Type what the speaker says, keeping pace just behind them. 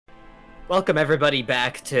Welcome everybody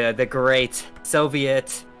back to the great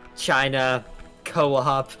Soviet-China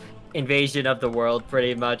co-op invasion of the world,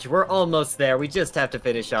 pretty much. We're almost there. We just have to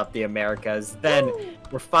finish off the Americas. Then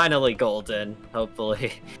we're finally golden,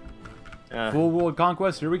 hopefully. Full world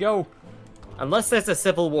conquest, here we go. Unless there's a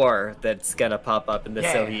civil war that's gonna pop up in the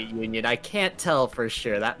Soviet Union. I can't tell for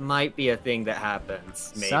sure. That might be a thing that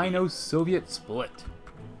happens, maybe. Sino-Soviet split.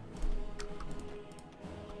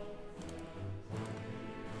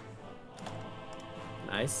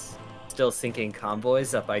 Nice. Still sinking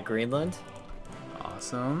convoys up by Greenland.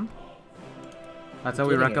 Awesome. That's how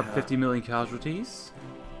we rack up 50 million casualties.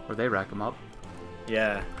 Or they rack them up.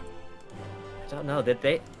 Yeah. I don't know.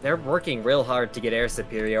 They're working real hard to get air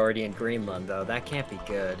superiority in Greenland, though. That can't be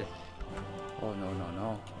good. Oh, no, no,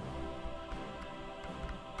 no.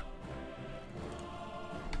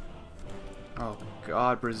 Oh,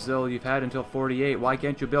 God, Brazil, you've had until 48. Why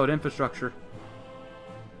can't you build infrastructure?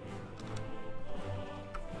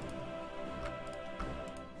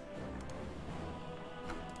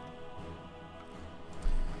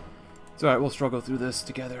 It's alright, we'll struggle through this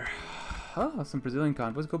together. Oh, some Brazilian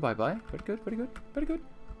convoys go bye-bye. Pretty good, pretty good, pretty good.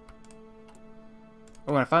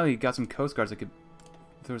 Oh, and I finally got some coast guards that could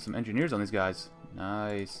throw some engineers on these guys.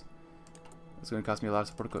 Nice. It's going to cost me a lot of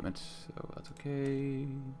support equipment, so that's okay.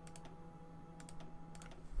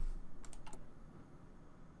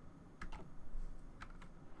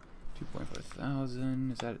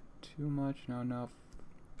 $2,400. Is that too much? No, enough.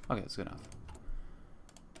 Okay, that's good enough.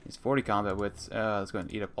 He's 40 combat widths. Let's go ahead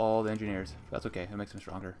and eat up all the engineers. That's okay. It makes them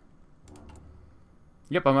stronger.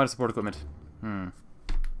 Yep, I'm out of support equipment. Oh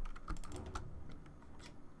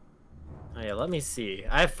yeah, let me see.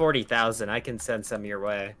 I have 40,000. I can send some your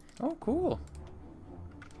way. Oh, cool.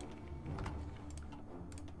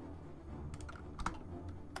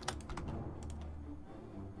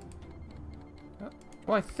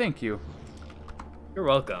 Why, thank you. You're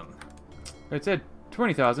welcome. It said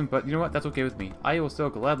 20,000, but you know what? That's okay with me. I will still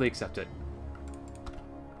gladly accept it.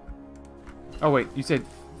 Oh wait, you said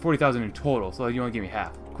 40,000 in total, so you only give me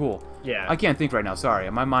half. Cool. Yeah. I can't think right now. Sorry,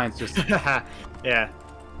 my mind's just. Yeah.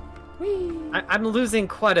 Whee. I'm losing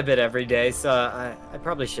quite a bit every day, so I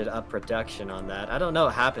probably should up production on that. I don't know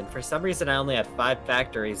what happened. For some reason, I only had 5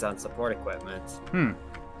 factories on support equipment. Yeah,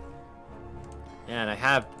 and I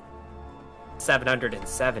have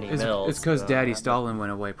 770 mils. It's because Daddy Stalin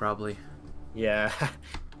went away, probably. Yeah.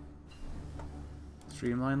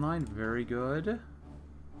 Streamline line, very good. Get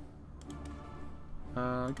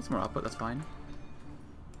some more output, that's fine.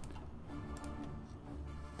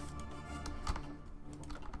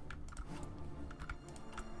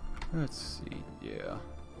 Let's see, yeah.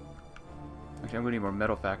 Actually, I'm gonna need more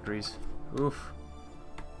metal factories. Oof.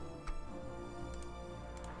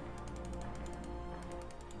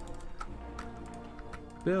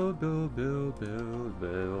 Build, build, build, build,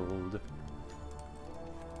 build.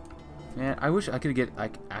 Man, I wish I could get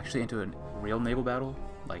like actually into a real naval battle,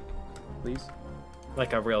 like, please.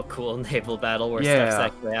 Like a real cool naval battle where stuff's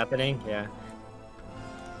actually happening. Yeah.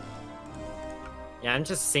 Yeah, I'm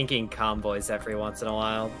just sinking convoys every once in a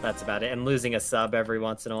while. That's about it, and losing a sub every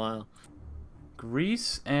once in a while.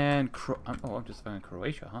 Greece and oh, I'm just finding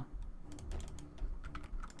Croatia, huh?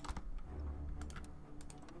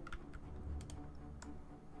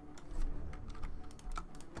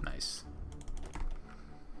 Nice.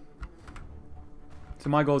 So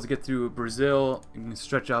my goal is to get through Brazil, and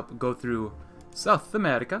stretch up, go through South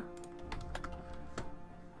America.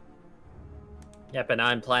 Yep, and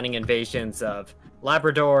I'm planning invasions of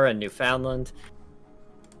Labrador and Newfoundland.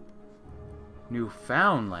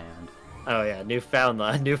 Newfoundland? Oh yeah,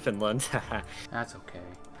 Newfoundland, Newfoundland. That's okay.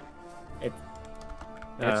 It's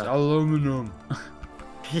aluminum.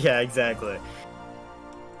 Yeah, exactly.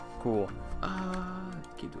 Cool.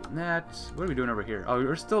 Keep doing that. What are we doing over here? Oh,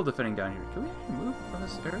 we're still defending down here. Can we actually move from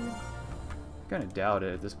this area? Kind of doubt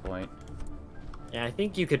it at this point. Yeah, I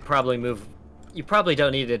think you could probably move. You probably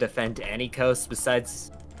don't need to defend any coast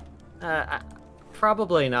besides.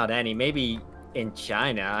 Probably not any. Maybe in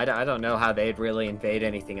China. I don't know how they'd really invade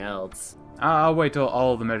anything else. I'll wait till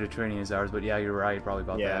all of the Mediterranean is ours, but yeah, you're right probably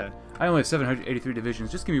about that. I only have 783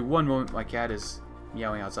 divisions. Just give me one moment. My cat is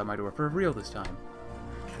meowing outside my door for real this time.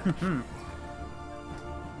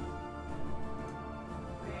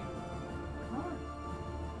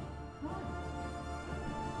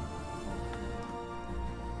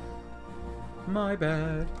 My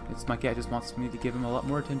bad. It's my cat just wants me to give him a lot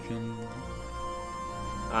more attention.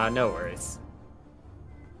 No worries.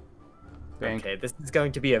 Bank. Okay, this is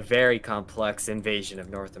going to be a very complex invasion of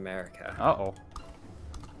North America. Uh-oh.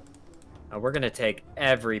 We're gonna take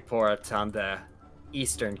every port on the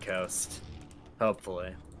eastern coast,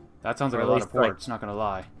 hopefully. That sounds Or like at a lot least, of ports, not gonna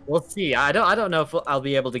lie. We'll see. I don't know if I'll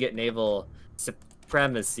be able to get naval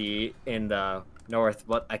supremacy in the north.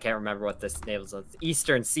 What I can't remember what this naval zone.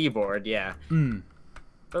 Eastern Seaboard, yeah. Hmm.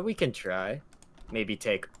 But we can try. Maybe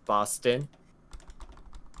take Boston.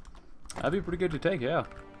 That'd be pretty good to take, yeah.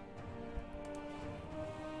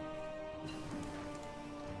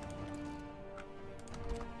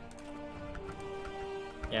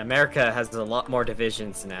 Yeah, America has a lot more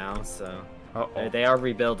divisions now, so Uh-oh. they are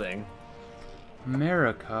rebuilding.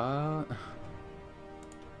 America.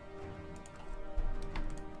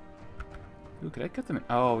 Ooh, could I cut them in?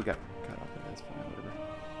 Oh, we got cut off there. That's fine, whatever.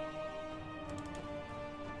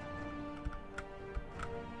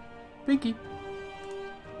 Pinky.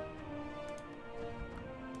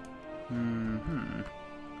 Mm-hmm.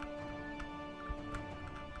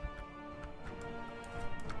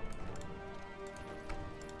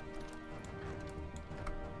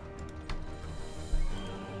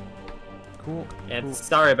 Cool. And cool.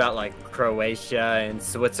 sorry about like Croatia and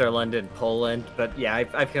Switzerland and Poland, but yeah,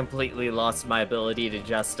 I've completely lost my ability to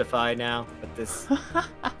justify now with this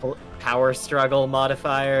power struggle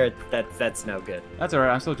modifier. That's no good. That's alright.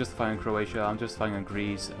 I'm still justifying Croatia. I'm justifying on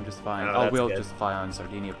Greece. I'm justifying. Oh, Oh, that's we'll good. justify on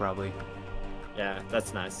Sardinia probably. Yeah,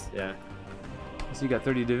 that's nice. Yeah. So you got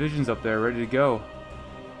 30 divisions up there ready to go.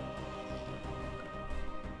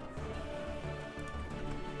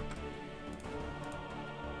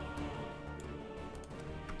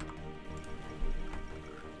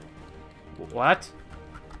 What?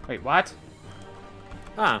 Wait, what?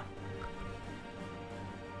 Huh.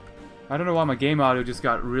 I don't know why my game audio just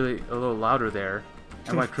got really a little louder there,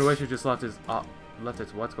 and why Croatia just left its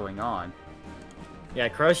what's going on. Yeah,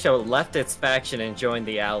 Croatia left its faction and joined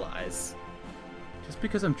the Allies. Just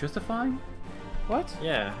because I'm justifying? What?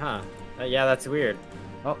 Yeah, huh. Yeah, that's weird.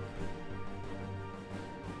 Oh.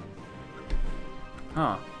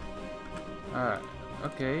 Huh. Alright.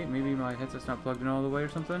 Okay, maybe my headset's not plugged in all the way or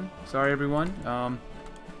something. Sorry, everyone.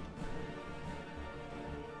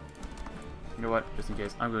 You know what? Just in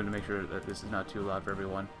case, I'm going to make sure that this is not too loud for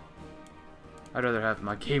everyone. I'd rather have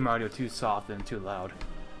my game audio too soft than too loud.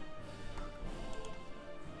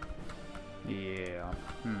 Yeah.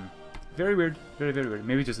 Very weird. Very, very weird.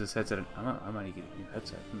 Maybe just this headset. I might need to get a new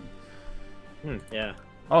headset. Yeah.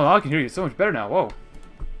 Oh, now I can hear you so much better now. Whoa.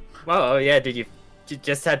 Whoa, oh yeah, did you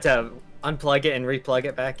just had to unplug it and replug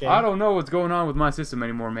it back in? I don't know what's going on with my system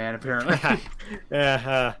anymore, man, apparently.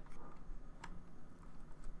 Yeah,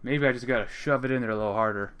 Maybe I just gotta shove it in there a little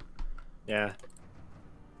harder. yeah.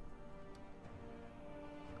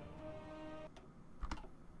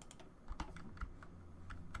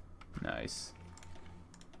 Nice.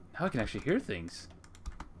 Now I can actually hear things.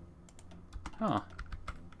 Huh.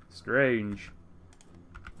 Strange.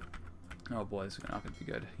 Oh boy, this is not gonna be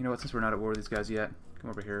good. You know what, since we're not at war with these guys yet, come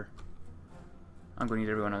over here. I'm gonna need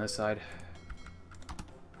everyone on this side.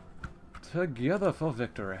 Together for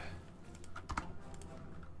victory.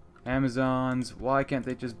 Amazons, why can't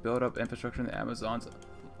they just build up infrastructure in the Amazons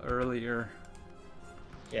earlier?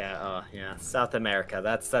 Yeah, yeah. South America,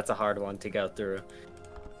 that's a hard one to go through.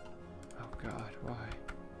 Oh god, why?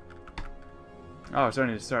 Oh, we're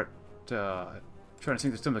starting to trying to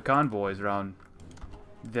sink some of the convoys around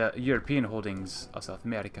the European holdings of South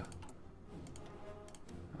America.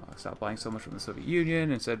 Stop buying so much from the Soviet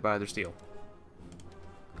Union, instead buy their steel.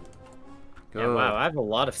 Yeah, wow, I have a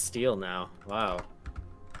lot of steel now. Wow.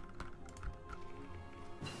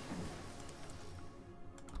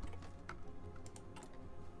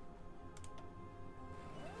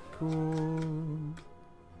 Cool.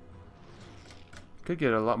 Could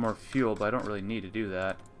get a lot more fuel, but I don't really need to do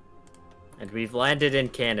that. And we've landed in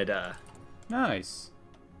Canada. Nice.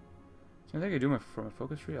 So I think I do from a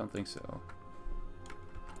focus tree? I don't think so.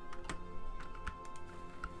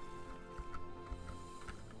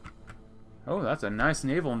 Oh, that's a nice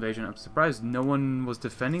naval invasion. I'm surprised no one was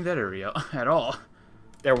defending that area at all.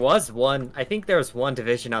 There was one, I think there was one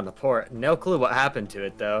division on the port. No clue what happened to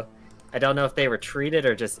it, though. I don't know if they retreated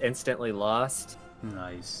or just instantly lost.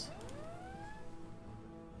 Nice.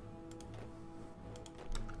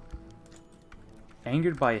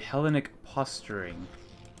 Angered by Hellenic posturing.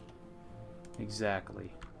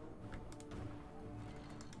 Exactly.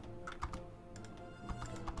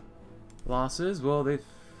 Losses? Well, they've...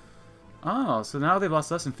 Oh, so now they've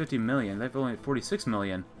lost less than 50 million. They've only 46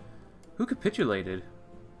 million. Who capitulated?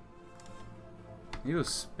 Maybe it was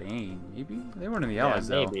Spain. Maybe? They weren't in the Allies,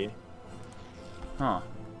 yeah, though. maybe. Huh.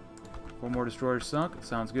 4 more destroyers sunk.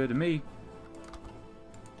 Sounds good to me.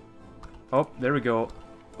 Oh, there we go.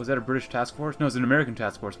 Was that a British task force? No, it's an American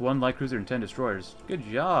task force. 1 light cruiser and 10 destroyers. Good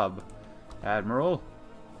job, Admiral.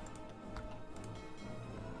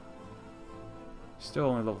 Still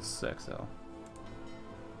only level 6 though.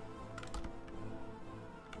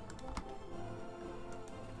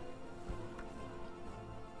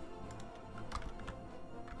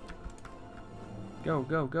 Go,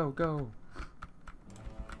 go, go, go.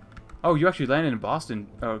 Oh, you actually landed in Boston,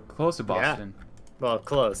 or close to Boston. Yeah. Well,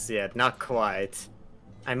 close, yeah, not quite.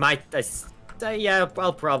 Yeah,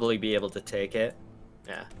 I'll probably be able to take it.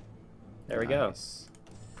 Yeah. There we go.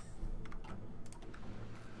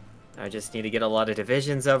 I just need to get a lot of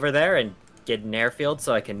divisions over there and get an airfield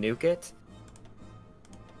so I can nuke it.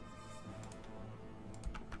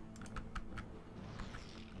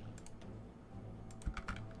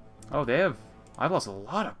 Oh, I've lost a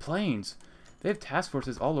lot of planes. They have task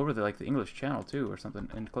forces all over the English Channel too, or something,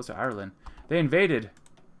 and close to Ireland. They invaded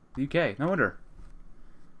the UK. No wonder.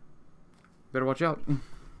 Better watch out.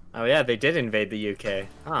 Oh yeah, they did invade the UK.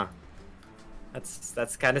 Huh.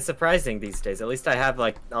 That's kind of surprising these days. At least I have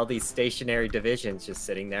all these stationary divisions just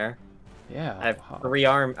sitting there. Yeah. I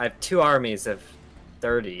have 2 armies of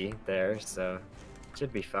 30 there, so it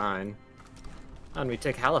should be fine. Oh, and we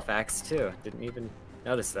took Halifax too. Didn't even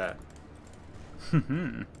notice that.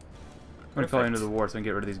 I'm gonna call into the war so I can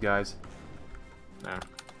get rid of these guys. Ah.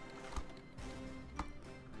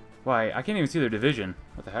 Why? I can't even see their division.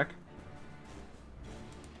 What the heck?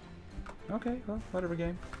 Okay, well, whatever,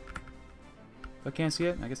 game. If I can't see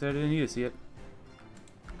it, I guess I didn't need to see it.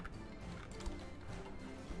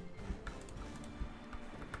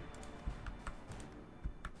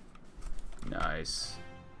 Nice.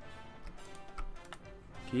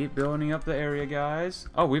 Keep building up the area, guys.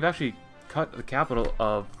 Oh, we've actually cut the capital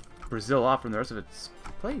of Brazil off from the rest of its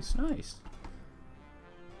place. Nice.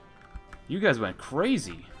 You guys went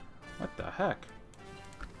crazy. What the heck?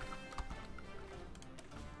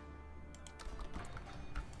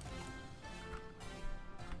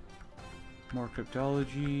 More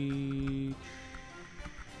cryptology.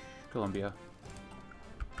 Colombia.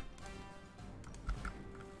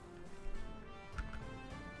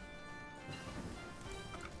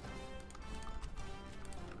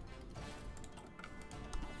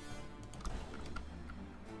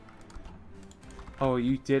 Oh,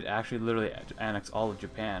 you did actually literally annex all of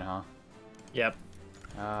Japan, huh? Yep.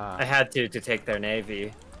 Ah. I had to take their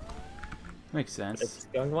navy. Makes sense. It's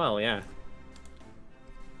going well, yeah.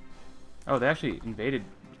 Oh, they actually invaded,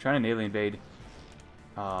 trying to naval invade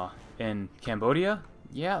in Cambodia?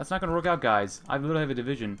 Yeah, that's not going to work out, guys. I literally have a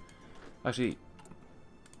division. Actually,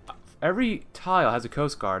 every tile has a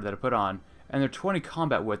coast guard that I put on, and they're 20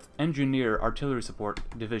 combat with engineer artillery support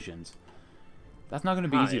divisions. That's not going to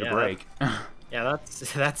be easy to break. Yeah,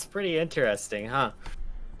 that's pretty interesting, huh?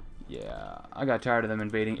 Yeah, I got tired of them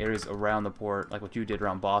invading areas around the port, like what you did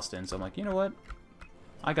around Boston, so I'm like, you know what?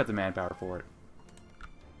 I got the manpower for it.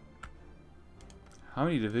 How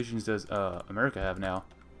many divisions does America have now?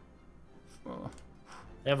 Oh.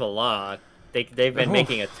 They have a lot. They've been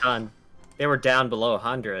making a ton. They were down below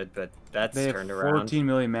 100, but that's turned around. They have 14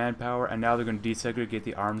 million manpower, and now they're going to desegregate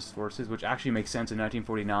the armed forces, which actually makes sense in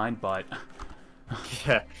 1949, but...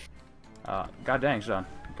 Yeah. God dang, son.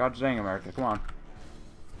 God dang, America. Come on.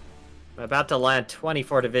 I'm about to land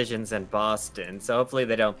 24 divisions in Boston, so hopefully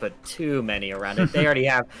they don't put too many around it. They already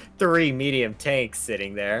have 3 medium tanks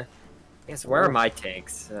sitting there. I guess, where are my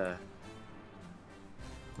tanks? Oh,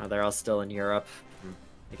 they're all still in Europe.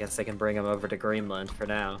 I guess I can bring them over to Greenland for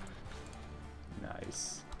now.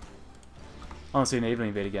 Nice. I want to see a naval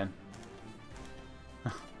invade again.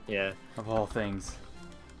 Yeah. Of all things.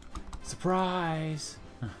 Surprise!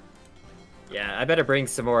 Yeah, I better bring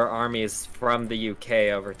some more armies from the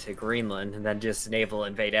UK over to Greenland and then just naval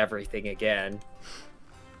invade everything again.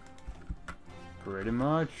 Pretty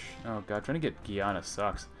much. Oh god, trying to get Guyana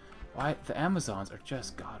sucks. Why? The Amazons are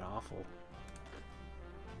just god-awful.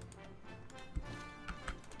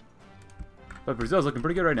 But Brazil's looking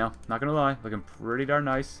pretty good right now. Not gonna lie. Looking pretty darn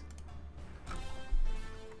nice.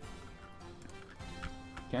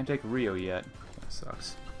 Can't take Rio yet. That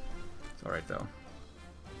sucks. It's alright though.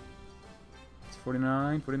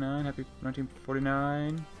 49, 49, happy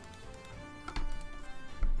 1949.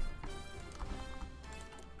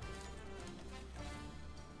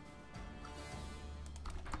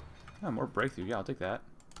 Oh, more breakthrough. Yeah, I'll take that.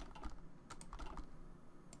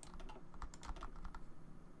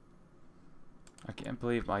 I can't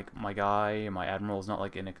believe my admiral is not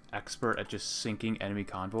like an expert at just sinking enemy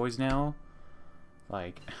convoys now.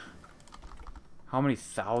 Like, how many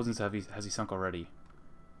thousands has he sunk already?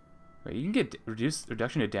 Wait, you can get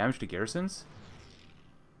reduction to damage to garrisons?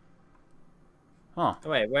 Huh.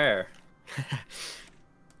 Wait, where?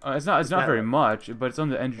 It's not very much, but it's on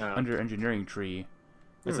the under engineering tree.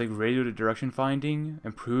 It's like radio direction finding,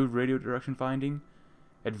 improved radio direction finding.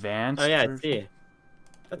 Advanced Oh yeah, I version? see.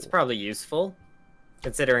 That's probably useful,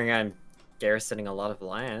 considering I'm garrisoning a lot of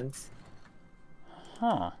lands.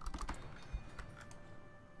 Huh.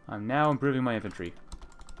 I'm now improving my infantry.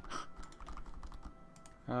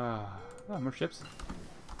 Oh, more ships?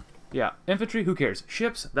 Yeah, infantry, who cares?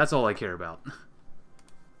 Ships, that's all I care about.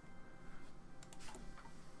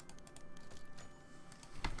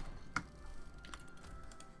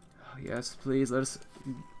 Oh, yes, please, let us...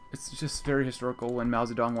 It's just very historical when Mao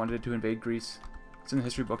Zedong wanted to invade Greece. It's in the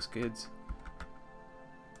history books, kids.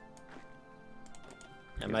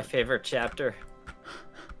 And my favorite chapter.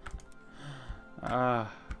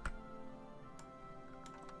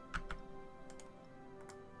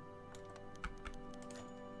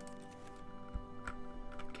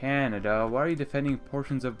 Canada, why are you defending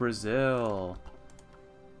portions of Brazil?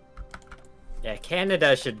 Yeah,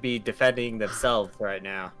 Canada should be defending themselves right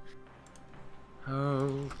now.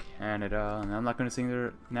 Oh, Canada. And I'm not going to sing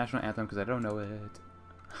their national anthem because I don't know it.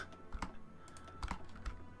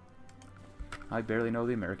 I barely know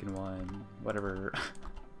the American one. Whatever.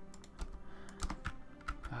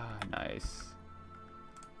 Ah, nice.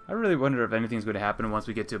 I really wonder if anything's going to happen once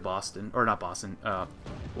we get to Boston. Or not Boston,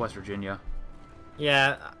 West Virginia.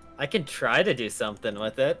 Yeah, I can try to do something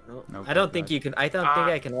with it. Nope, I don't think you can. I don't think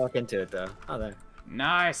I can walk into it though. Oh, there.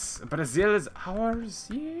 Nice! Brazil is ours!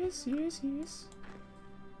 Yes, yes, yes.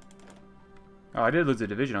 Oh, I did lose a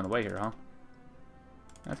division on the way here, huh?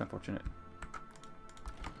 That's unfortunate.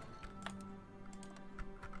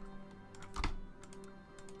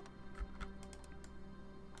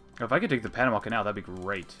 If I could take the Panama Canal, that'd be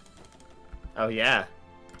great. Oh yeah.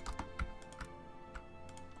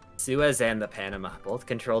 Suez and the Panama, both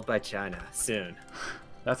controlled by China, soon.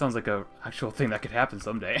 That sounds like a actual thing that could happen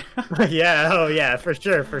someday. Yeah, oh yeah, for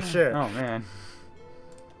sure, for sure. Oh man.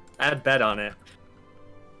 I'd bet on it.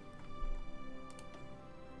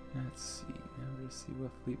 Let's see. Never see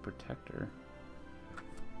what fleet protector.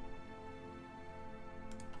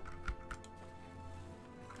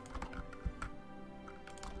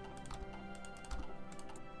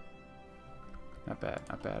 Not bad,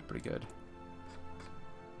 not bad, pretty good.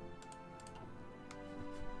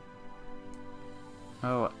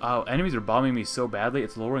 Oh, enemies are bombing me so badly,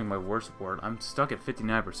 it's lowering my war support. I'm stuck at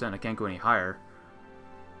 59%, I can't go any higher.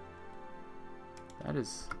 That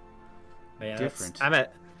is Yeah, different.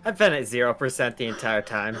 I've been at 0% the entire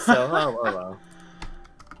time, so oh well.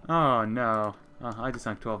 Oh no. I just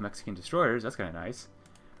sunk 12 Mexican destroyers, that's kinda nice.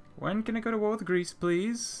 When can I go to war with Greece,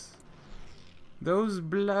 please? Those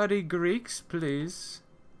bloody Greeks, please.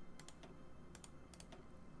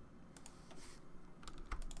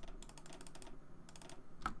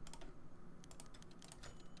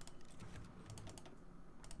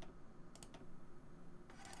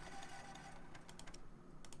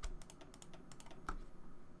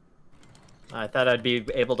 I thought I'd be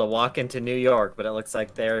able to walk into New York, but it looks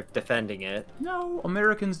like they're defending it. No,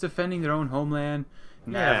 Americans defending their own homeland?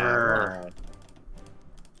 Never.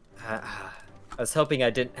 Yeah, I was hoping I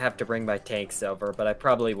didn't have to bring my tanks over, but I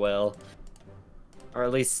probably will. Or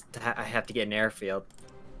at least I have to get an airfield.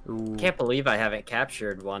 Ooh. Can't believe I haven't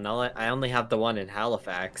captured one. I only have the one in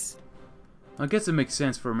Halifax. I guess it makes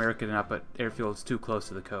sense for America to not put airfields too close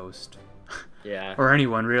to the coast. Yeah. Or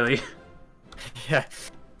anyone, really. Yeah.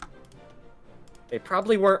 They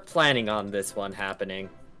probably weren't planning on this one happening.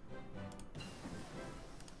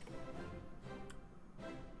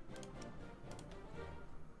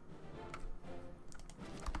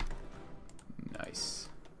 Nice.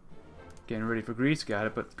 Getting ready for Greece. Gotta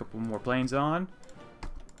put a couple more planes on.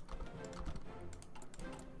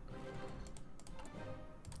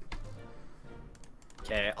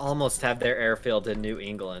 Okay, almost have their airfield in New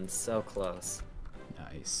England. So close.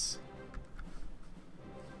 Nice.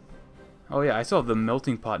 Oh yeah, I saw the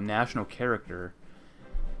Melting Pot national character.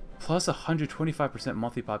 Plus 125%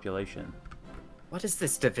 monthly population. What is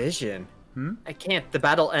this division? Hmm? I can't. The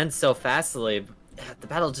battle ends so fastly. The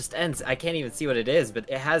battle just ends. I can't even see what it is, but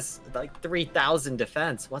it has like 3,000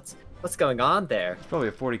 defense. What's going on there? It's probably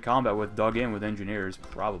a 40 combat with dug in with engineers,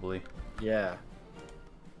 probably. Yeah.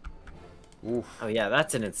 Oof. Oh yeah,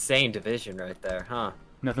 that's an insane division right there, huh?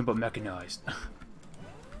 Nothing but mechanized.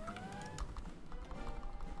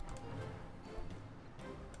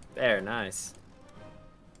 There, nice.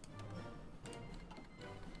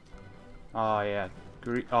 Oh yeah.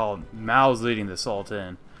 Oh, Mao's leading the assault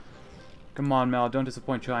in. Come on, Mao, don't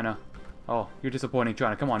disappoint China. Oh, you're disappointing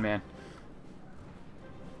China. Come on, man.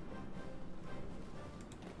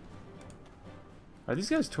 Are these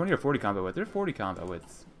guys 20 or 40 combat width? They're 40 combat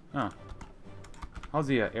widths. Huh. How's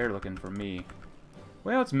the air looking for me?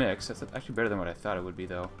 Well, it's mixed. That's actually better than what I thought it would be,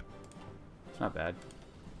 though. It's not bad.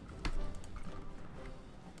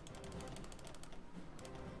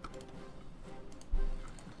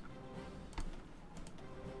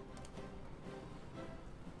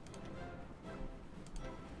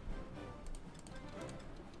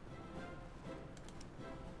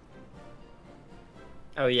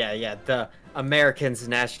 Oh yeah, yeah. The Americans'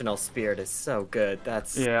 national spirit is so good.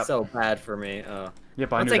 That's Yeah. so bad for me. Oh.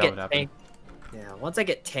 Yep, I Once knew I that would get happen. yeah, once I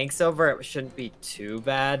get tanks over, it shouldn't be too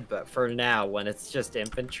bad. But for now, when it's just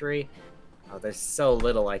infantry, oh, there's so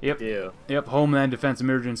little I can Yep. do. Yep, Homeland Defense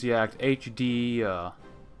Emergency Act, HDEA.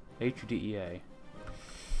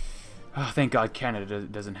 Oh, thank God Canada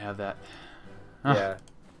doesn't have that. Yeah.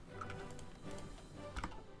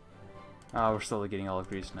 Oh, we're slowly getting all of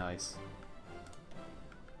Greece. Nice.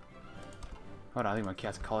 Hold on, I think my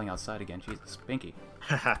cat's calling outside again. Jesus, Pinky.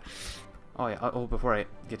 Oh, yeah. Oh, before I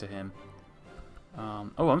get to him.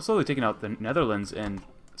 Oh, I'm slowly taking out the Netherlands and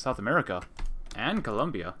South America. And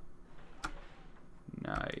Colombia.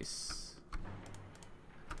 Nice.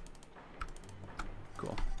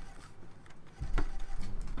 Cool.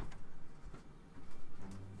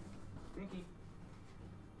 Pinky.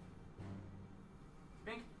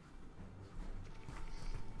 Pink.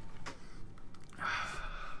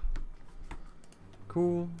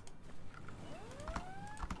 Cool.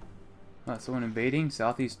 Someone invading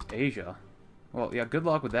Southeast Asia. Well, yeah, good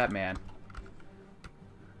luck with that, man.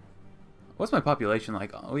 What's my population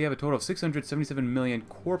like? We have a total of 677 million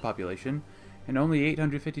core population and only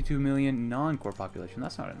 852 million non-core population.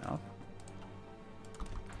 That's not enough.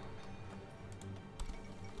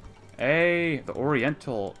 Hey, the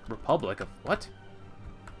Oriental Republic of what?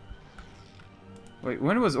 Wait,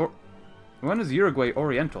 when was Uruguay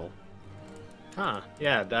Oriental? Huh.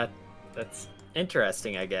 Yeah. That's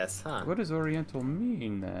interesting, I guess. Huh. What does Oriental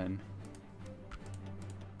mean then?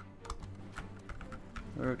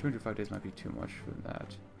 205 days might be too much for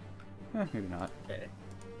that. Maybe not. Okay.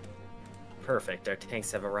 Perfect. Our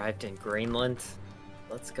tanks have arrived in Greenland.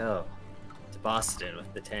 Let's go to Boston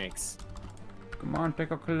with the tanks. Come on,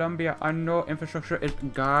 take out Colombia. I know infrastructure is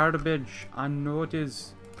garbage. I know it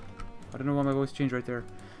is. I don't know why my voice changed right there.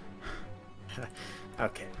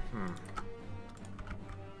 Okay.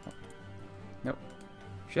 Nope.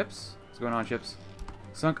 Ships? What's going on, ships?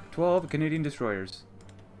 Sunk 12 Canadian destroyers.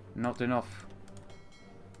 Not enough.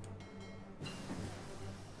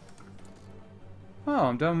 Oh,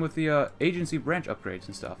 I'm done with the agency branch upgrades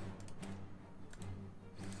and stuff.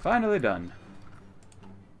 Finally done.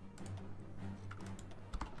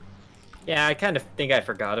 Yeah, I kind of think I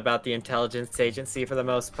forgot about the intelligence agency for the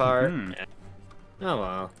most part. Yeah. Oh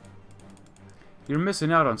well. You're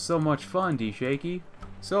missing out on so much fun, DShakey.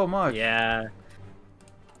 So much. Yeah.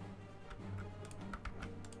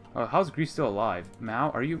 Oh, how's Greece still alive?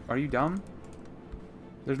 Mao, are you dumb?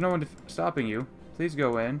 There's no one stopping you. Please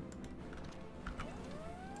go in.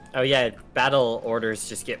 Oh yeah, battle orders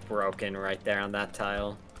just get broken right there on that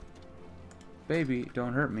tile. Baby,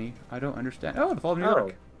 don't hurt me. I don't understand. Oh, the fall of New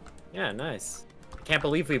York. Yeah, nice. Can't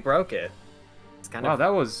believe we broke it. It's kind Wow, of that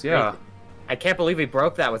was, yeah. crazy. I can't believe we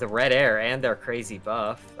broke that with a red air and their crazy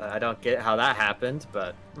buff. I don't get how that happened,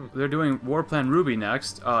 but... They're doing War Plan Ruby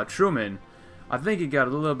next. Truman, I think he got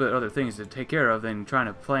a little bit other things to take care of than trying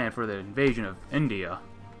to plan for the invasion of India.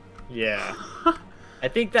 Yeah. I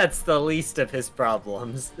think that's the least of his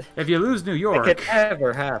problems. If you lose New York... It could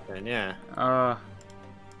ever happen, yeah.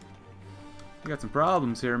 You got some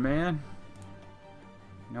problems here, man.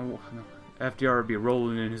 No, FDR would be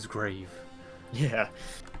rolling in his grave. Yeah.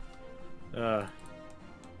 Wait,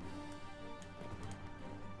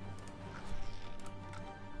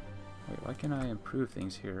 why can't I improve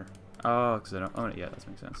things here? Oh, because I don't own it yet. That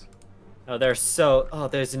makes sense. Oh,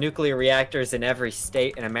 there's nuclear reactors in every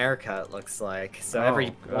state in America, it looks like. So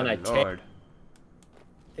every one I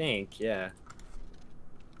think, yeah.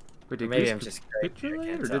 But did maybe Greece I'm just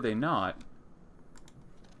capitulate, or did they not?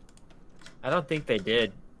 I don't think they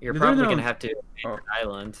did. You're They're probably not- gonna have to invade an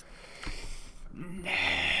island.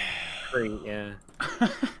 Yeah.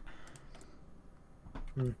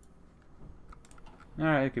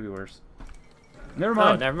 Alright, it could be worse. Never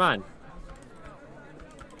mind. Oh, never mind.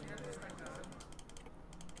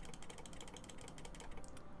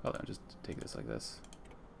 Hold on, just take this like this.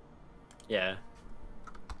 Yeah.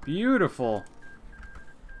 Beautiful.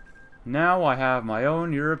 Now I have my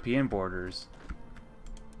own European borders.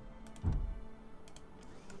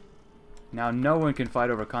 Now no one can fight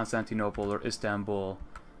over Constantinople or Istanbul.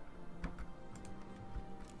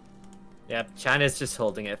 Yep, China's just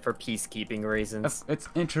holding it for peacekeeping reasons. It's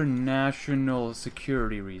international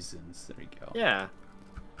security reasons. There you go. Yeah.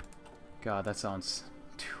 God, that sounds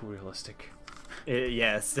too realistic.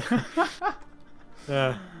 Yes.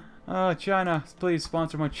 China, please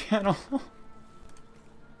sponsor my channel.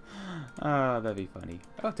 That'd be funny.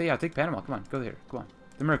 Oh, yeah, take Panama. Come on, go there. Come on.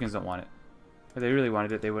 The Americans don't want it. If they really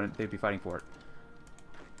wanted it, they'd be fighting for it.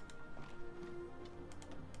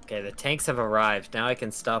 Okay, the tanks have arrived. Now I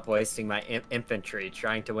can stop wasting my infantry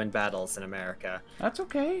trying to win battles in America. That's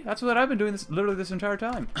okay. That's what I've been doing literally this entire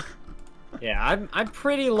time. Yeah, I'm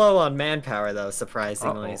pretty low on manpower though,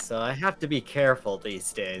 surprisingly. Uh-oh. So I have to be careful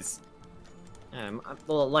these days.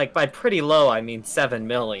 Well, like by pretty low, I mean 7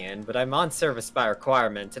 million, but I'm on service by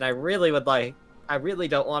requirement, and I really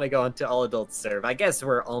don't want to go into all adult serve. I guess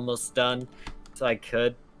we're almost done, so I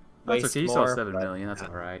could waste That's okay. You more. saw 7 million. That's all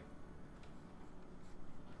right.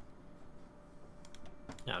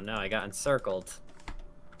 No, I got encircled.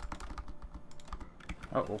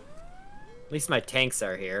 Uh-oh. At least my tanks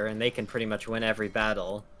are here, and they can pretty much win every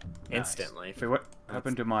battle Nice. instantly. Wait, what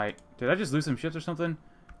happened to my... Did I just lose some ships or something?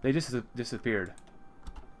 They just disappeared.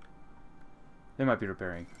 They might be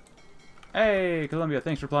repairing. Hey, Columbia,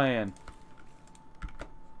 thanks for playing.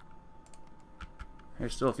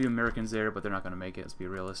 There's still a few Americans there, but they're not going to make it. Let's be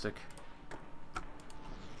realistic.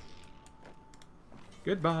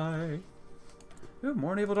 Goodbye. Ooh,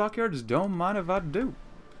 more naval dockyards. Don't mind if I do.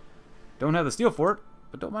 Don't have the steel for it,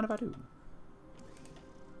 but don't mind if I do.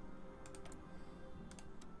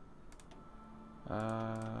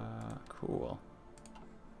 Cool.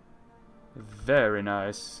 Very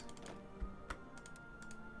nice.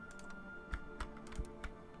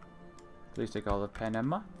 Please take all of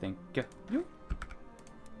Panama. Thank you.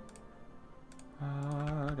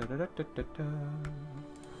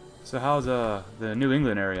 So how's the New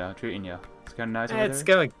England area treating you? It's kind of nice over there? It's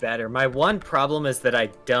going better. My one problem is that I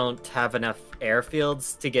don't have enough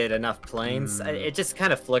airfields to get enough planes. It just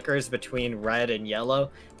kind of flickers between red and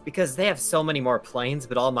yellow because they have so many more planes,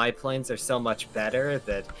 but all my planes are so much better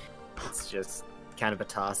that it's just kind of a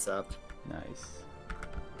toss-up. Nice.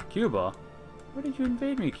 Cuba? Why did you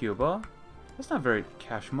invade me, Cuba? That's not very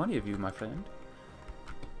cash money of you, my friend.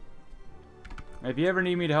 If you ever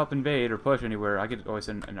need me to help invade or push anywhere, I could always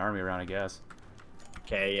send an army around, I guess.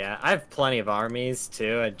 Okay, yeah. I have plenty of armies,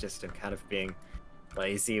 too. I just am kind of being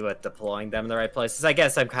lazy with deploying them in the right places. I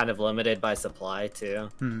guess I'm kind of limited by supply, too.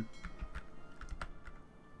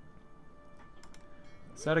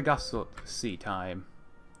 Sargasso Sea time.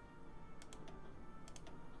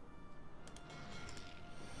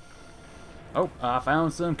 Oh, I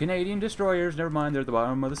found some Canadian destroyers. Never mind, they're at the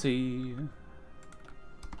bottom of the sea.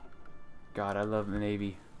 God, I love the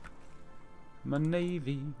Navy. My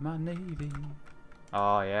Navy, my Navy.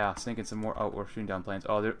 Oh, yeah, sinking some more. Oh, we're shooting down planes.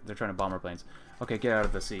 Oh, they're trying to bomb our planes. Okay, get out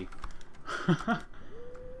of the sea.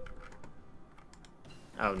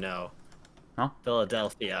 Oh, no. Huh?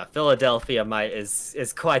 Philadelphia. Philadelphia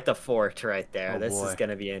is quite the fort right there. Oh, this boy. is going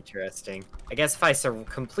to be interesting. I guess if I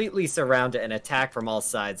completely surround it and attack from all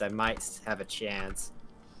sides, I might have a chance.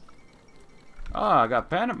 Oh, I got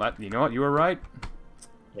Panama. You know what? You were right.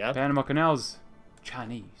 Yep. Panama Canal's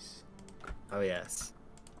Chinese. Oh, yes.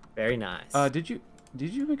 Very nice.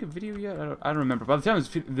 Did you make a video yet? I don't remember. By the time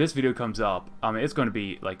this video comes up, I mean, it's going to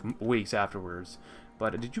be like weeks afterwards.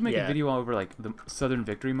 But did you make a video over like the Southern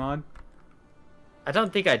Victory mod? I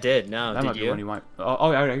don't think I did. No, that did might you? be one you might.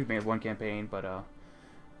 Oh, I made one campaign, but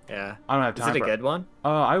yeah. I don't have time. Is it a good one?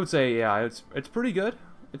 I would say yeah, it's pretty good.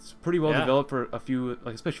 It's pretty well developed for a few,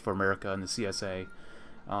 like especially for America and the CSA.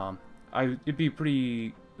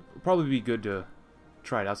 It'd probably be good to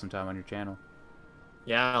try it out sometime on your channel.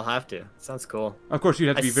 Yeah, I'll have to. Sounds cool. Of course, you'd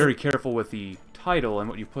have to be very careful with the title and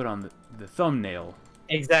what you put on the thumbnail.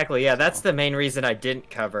 Exactly. Yeah, that's the main reason I didn't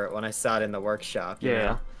cover it when I saw it in the workshop. You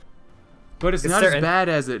know? But it's not as bad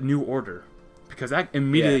as a New Order, because that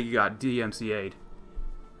immediately got DMCA'd.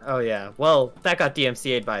 Oh yeah. Well, that got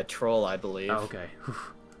DMCA'd by a troll, I believe. Oh, okay.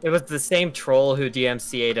 It was the same troll who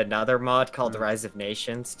DMCA'd another mod called The Rise of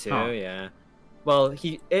Nations too. Oh. Yeah. Well,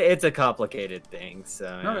 it's a complicated thing,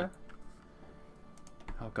 so. Yeah. Okay.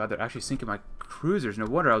 Oh god, they're actually sinking my cruisers. No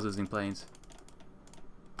wonder I was losing planes.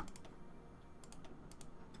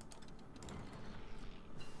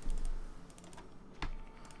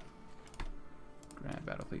 Grand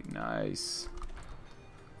Battle Fleet, nice.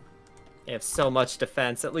 They have so much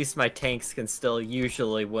defense. At least my tanks can still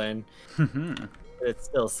usually win. It's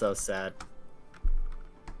still so sad.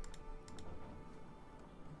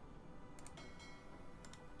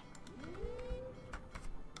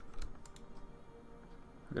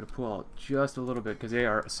 I'm gonna pull out just a little bit because they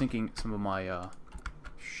are sinking some of my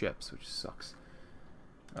ships, which sucks.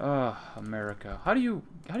 America. How do you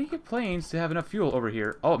get planes to have enough fuel over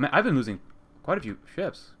here? Oh man, I've been losing quite a few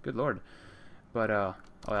ships. Good lord. But oh,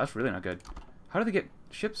 that's really not good. How do they get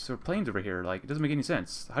ships or planes over here? Like, it doesn't make any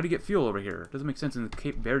sense. How do you get fuel over here? It doesn't make sense in the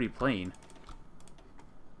Cape Verde plain.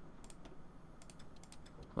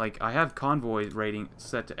 Like, I have convoy rating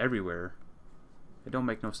set to everywhere. It don't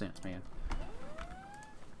make no sense, man.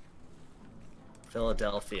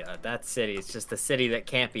 Philadelphia. That city is just a city that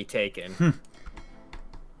can't be taken.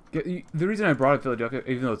 The reason I brought up Philadelphia,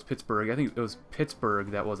 even though it's Pittsburgh, I think it was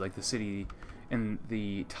Pittsburgh that was like the city in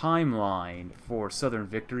the timeline for Southern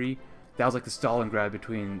victory. That was like the Stalingrad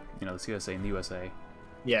between, you know, the CSA and the USA.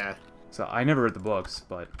 Yeah. So I never read the books,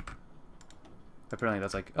 but apparently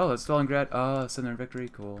that's like, oh, that's Stalingrad. Southern victory,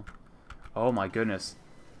 cool. Oh my goodness.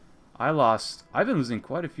 I've been losing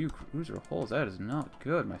quite a few cruiser hulls. That is not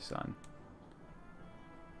good, my son.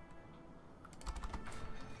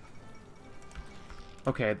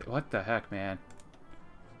 Okay, what the heck, man?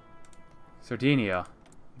 Sardinia.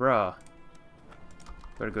 Bruh.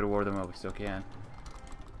 Better go to war with them while we still can.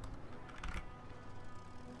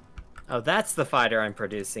 Oh, that's the fighter I'm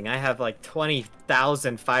producing. I have like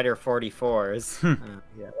 20,000 fighter 44s.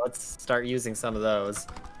 Yeah, let's start using some of those.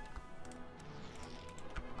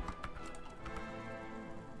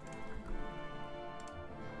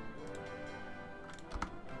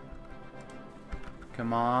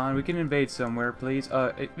 Come on, we can invade somewhere, please.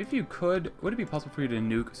 If you could, would it be possible for you to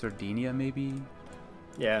nuke Sardinia, maybe?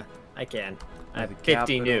 Yeah, I can. I have the 50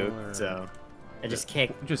 capital, nukes, or so I just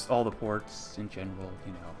can't. Just all the ports in general,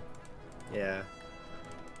 you know. Yeah.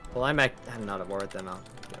 Well, I'm not at war with them.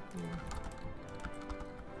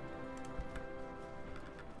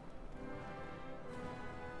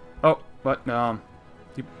 Oh, but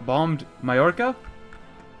you bombed Majorca?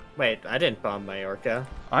 Wait, I didn't bomb Majorca.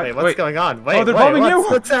 Wait, what's going on? Wait, they're bombing you?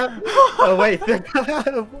 What's that? Oh wait.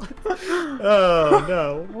 Oh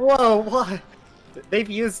no! Whoa! What? They've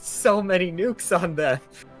used so many nukes on them.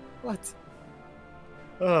 What?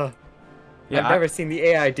 Oh. Yeah, I've never seen the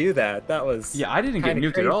AI do that. That was. Yeah, I didn't get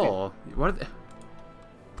nuked crazy. at all. What?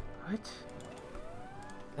 What?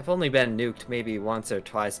 I've only been nuked maybe once or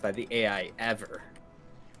twice by the AI ever.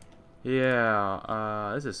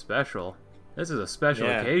 Yeah. This is special. This is a special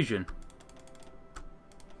occasion.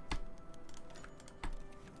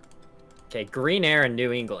 Okay, green air in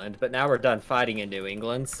New England, but now we're done fighting in New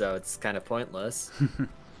England, so it's kind of pointless.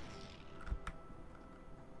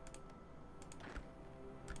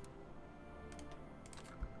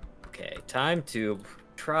 Okay, time to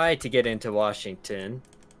try to get into Washington,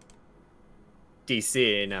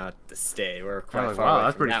 D.C. Not the state. We're quite far. Wow,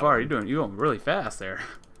 that's pretty far. You're going really fast there.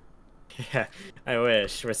 Yeah, I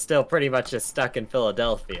wish. We're still pretty much just stuck in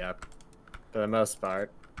Philadelphia, for the most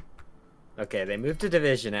part. Okay, they moved to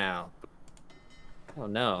Division out. Oh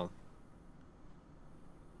no.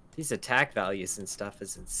 These attack values and stuff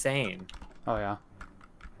is insane. Oh yeah.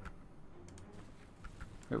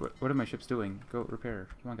 Wait, what are my ships doing? Go repair.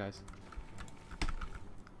 Come on, guys.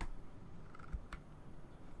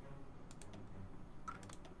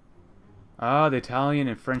 Ah, the Italian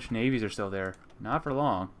and French navies are still there. Not for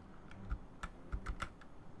long.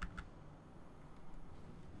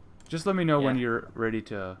 Just let me know when you're ready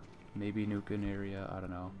to maybe nuke an area. I don't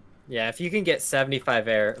know. Yeah, if you can get 75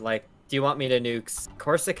 air, like, do you want me to nuke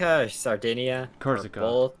Corsica or Sardinia? Corsica. Or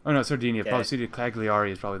both? Oh no, Sardinia. Probably City of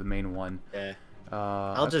Cagliari is probably the main one. Yeah.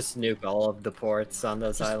 I'll just nuke all of the ports on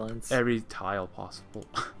those islands. Every tile possible.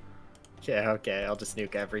 Yeah, okay. I'll just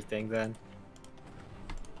nuke everything then.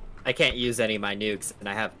 I can't use any of my nukes, and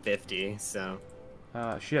I have 50, so...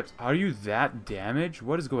 Ships. Are you that damaged?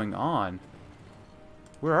 What is going on?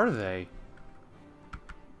 Where are they?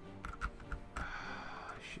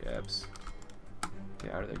 Ships.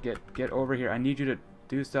 Get out of there. Get over here. I need you to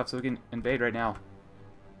do stuff so we can invade right now.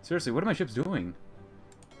 Seriously, what are my ships doing?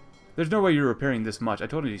 There's no way you're repairing this much. I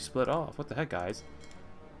told you to split off. What the heck, guys?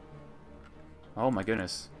 Oh my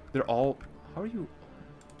goodness. They're all... How are you...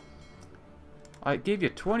 I gave you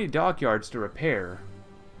 20 dockyards to repair.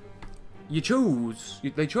 They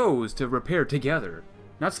chose to repair together.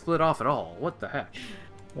 Not split off at all. What the heck?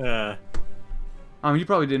 I mean, you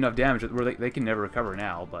probably did enough damage where they can never recover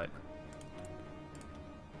now, but...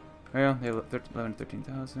 Well, they have 11,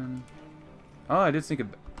 13,000. Oh, I did think a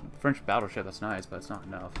French battleship. That's nice, but it's not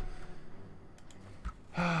enough.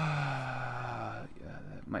 Yeah,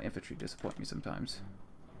 my infantry disappoint me sometimes.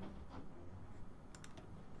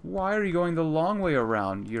 Why are you going the long way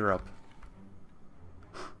around Europe?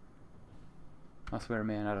 I swear,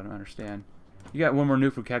 man, I don't understand. You got one more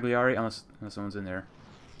nuke for Cagliari, unless someone's in there.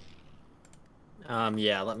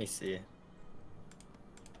 Yeah, let me see.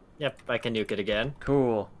 Yep, I can nuke it again.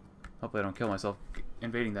 Cool. Hopefully I don't kill myself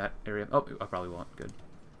invading that area. Oh, I probably won't. Good.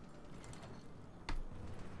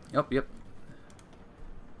 Yep.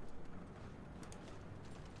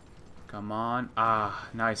 Come on. Ah,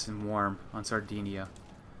 nice and warm on Sardinia.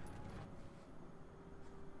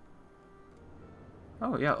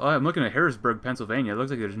 Oh, yeah. Oh, I'm looking at Harrisburg, Pennsylvania. It looks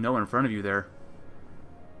like there's no one in front of you there.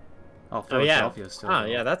 Oh, Philadelphia still. Oh,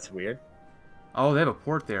 yeah, that's weird. Oh, they have a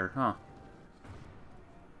port there, huh?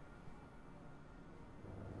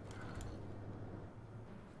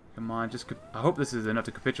 Come on, I hope this is enough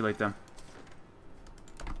to capitulate them.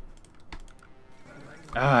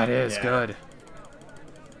 Ah, it is. Yeah. Good.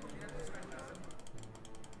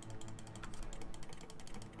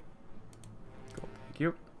 Cool. Thank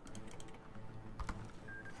you.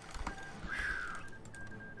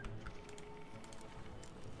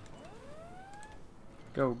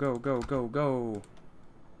 Go, go, go, go, go.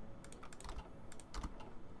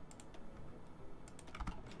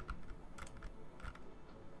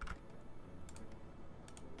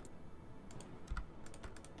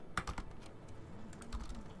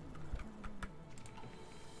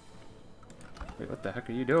 Wait, what the heck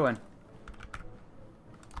are you doing?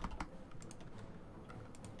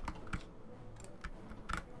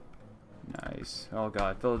 Nice. Oh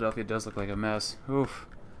god, Philadelphia does look like a mess. Oof.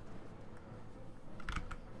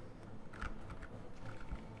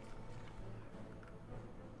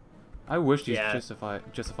 I wish these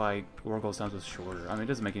justify war goal times was shorter. I mean, it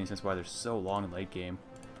doesn't make any sense why they're so long in late game.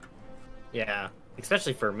 Yeah,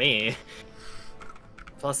 especially for me.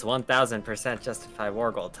 Plus 1000% justify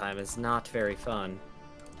war goal time is not very fun.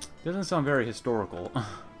 Doesn't sound very historical.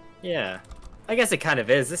 Yeah. I guess it kind of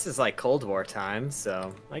is. This is like Cold War time,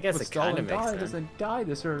 so I guess but it kind of makes Stalin sense. doesn't die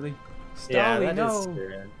this early. Yeah, Stalin, that no. is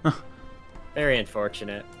true. Very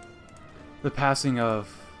unfortunate. The passing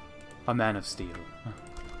of a man of steel.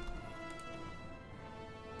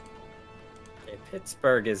 Okay,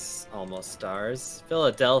 Pittsburgh is almost ours.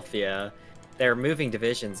 Philadelphia, they're moving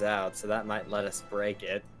divisions out, so that might let us break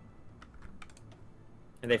it.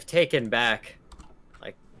 And they've taken back,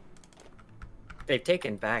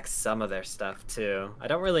 some of their stuff too. I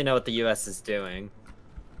don't really know what the U.S. is doing.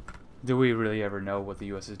 Do we really ever know what the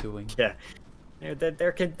U.S. is doing? Yeah,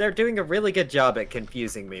 they're doing a really good job at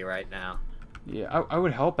confusing me right now. Yeah, I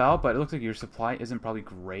would help out, but it looks like your supply isn't probably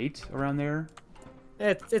great around there.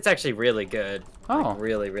 It's actually really good. Oh. Like,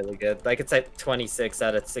 really, really good. Like, it's like 26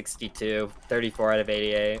 out of 62, 34 out of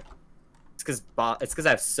 88. It's because I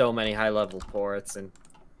have so many high-level ports and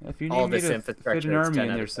If you all need me this to infrastructure. fit an It's army 10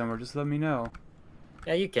 in out there of 10. somewhere, just let me know.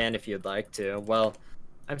 Yeah, you can if you'd like to. Well,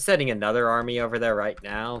 I'm sending another army over there right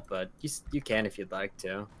now, but you can if you'd like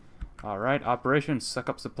to. Alright, Operation Suck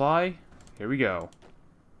Up Supply. Here we go.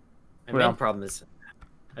 My main problem is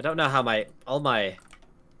I don't know how all my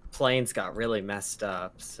planes got really messed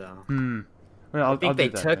up, so... Well, I'll do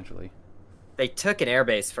that took eventually. They took an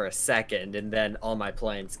airbase for a second, and then all my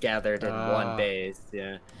planes gathered in one base,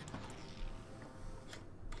 yeah.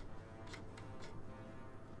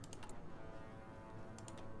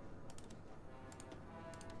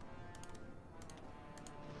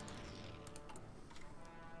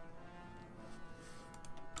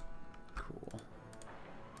 Cool.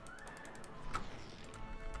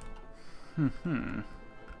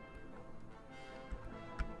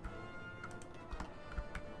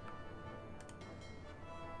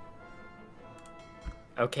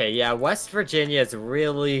 Okay, yeah, West Virginia is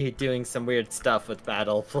really doing some weird stuff with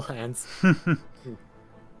battle plans.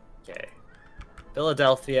 Okay.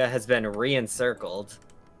 Philadelphia has been re-encircled.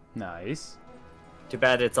 Nice. Too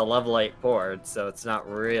bad it's a level 8 port, so it's not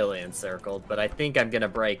really encircled, but I think I'm gonna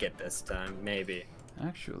break it this time, maybe.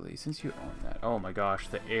 Actually, since you own that... Oh my gosh,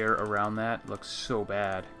 the air around that looks so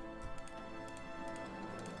bad.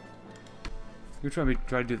 You're trying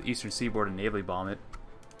to do the eastern seaboard and navally bomb it.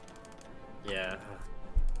 Yeah.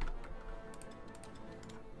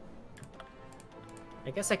 I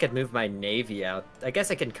guess I could move my navy out. I guess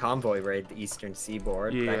I can convoy raid the eastern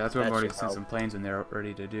seaboard. Yeah, that's what I'm already should seeing help. some planes in there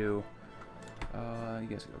ready to do. You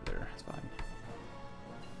guys go over there. It's fine.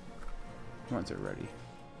 Once they're ready.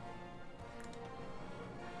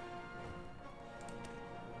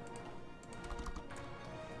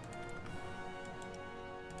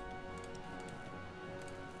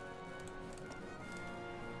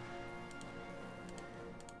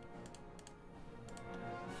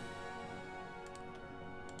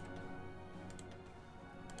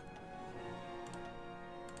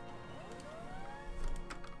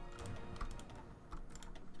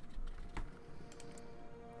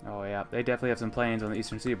 Oh yeah, they definitely have some planes on the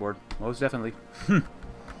eastern seaboard. Most definitely.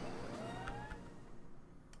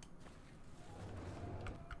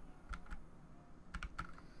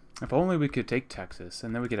 If only we could take Texas,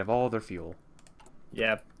 and then we could have all their fuel.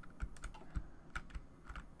 Yep.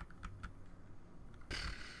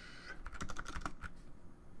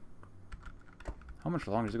 How much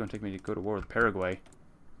longer is it going to take me to go to war with Paraguay?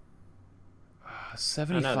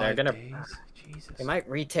 75 they're gonna... days? Jesus. They might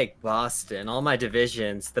retake Boston. All my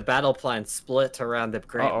divisions, the battle plan split around the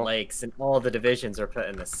Great Lakes, and all the divisions are put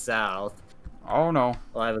in the south. Oh no.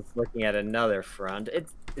 Well, I was looking at another front.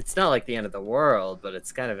 It's not like the end of the world, but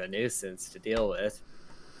it's kind of a nuisance to deal with.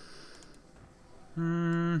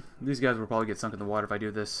 These guys will probably get sunk in the water if I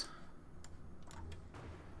do this.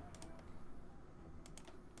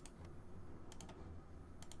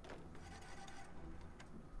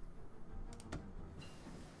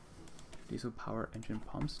 Diesel power engine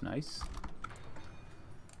pumps, nice.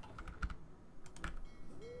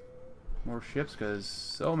 More ships, because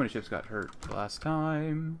so many ships got hurt last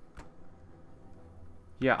time.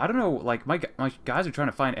 Yeah, I don't know, like, my guys are trying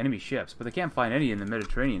to find enemy ships, but they can't find any in the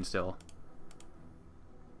Mediterranean still.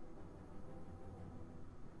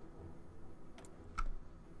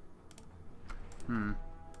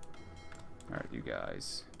 Alright, you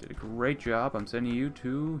guys did a great job. I'm sending you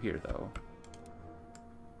to here, though.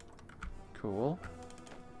 Cool.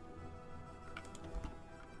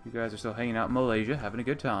 You guys are still hanging out in Malaysia, having a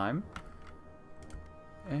good time.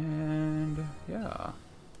 And, yeah.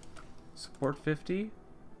 Support 50?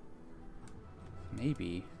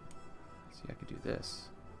 Maybe. Let's see, I could do this.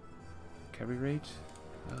 Carry rate?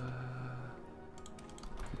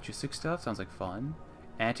 Logistic stuff? Sounds like fun.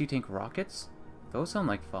 Anti-tank rockets? Those sound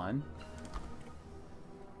like fun.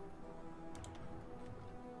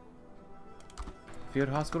 Field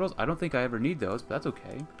hospitals? I don't think I ever need those, but that's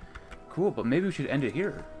okay. Cool, but maybe we should end it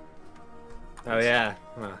here. Oh, yeah.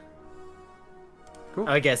 Huh. Cool.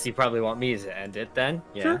 I guess you probably want me to end it then.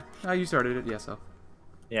 Yeah. Sure. You started it, yeah, so.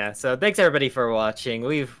 Yeah, so thanks everybody for watching.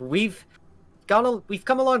 We've come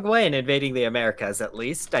a long way in invading the Americas, at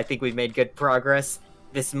least. I think we've made good progress.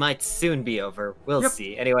 This might soon be over. We'll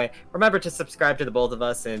see. Anyway, remember to subscribe to the both of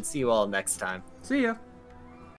us, and see you all next time. See ya.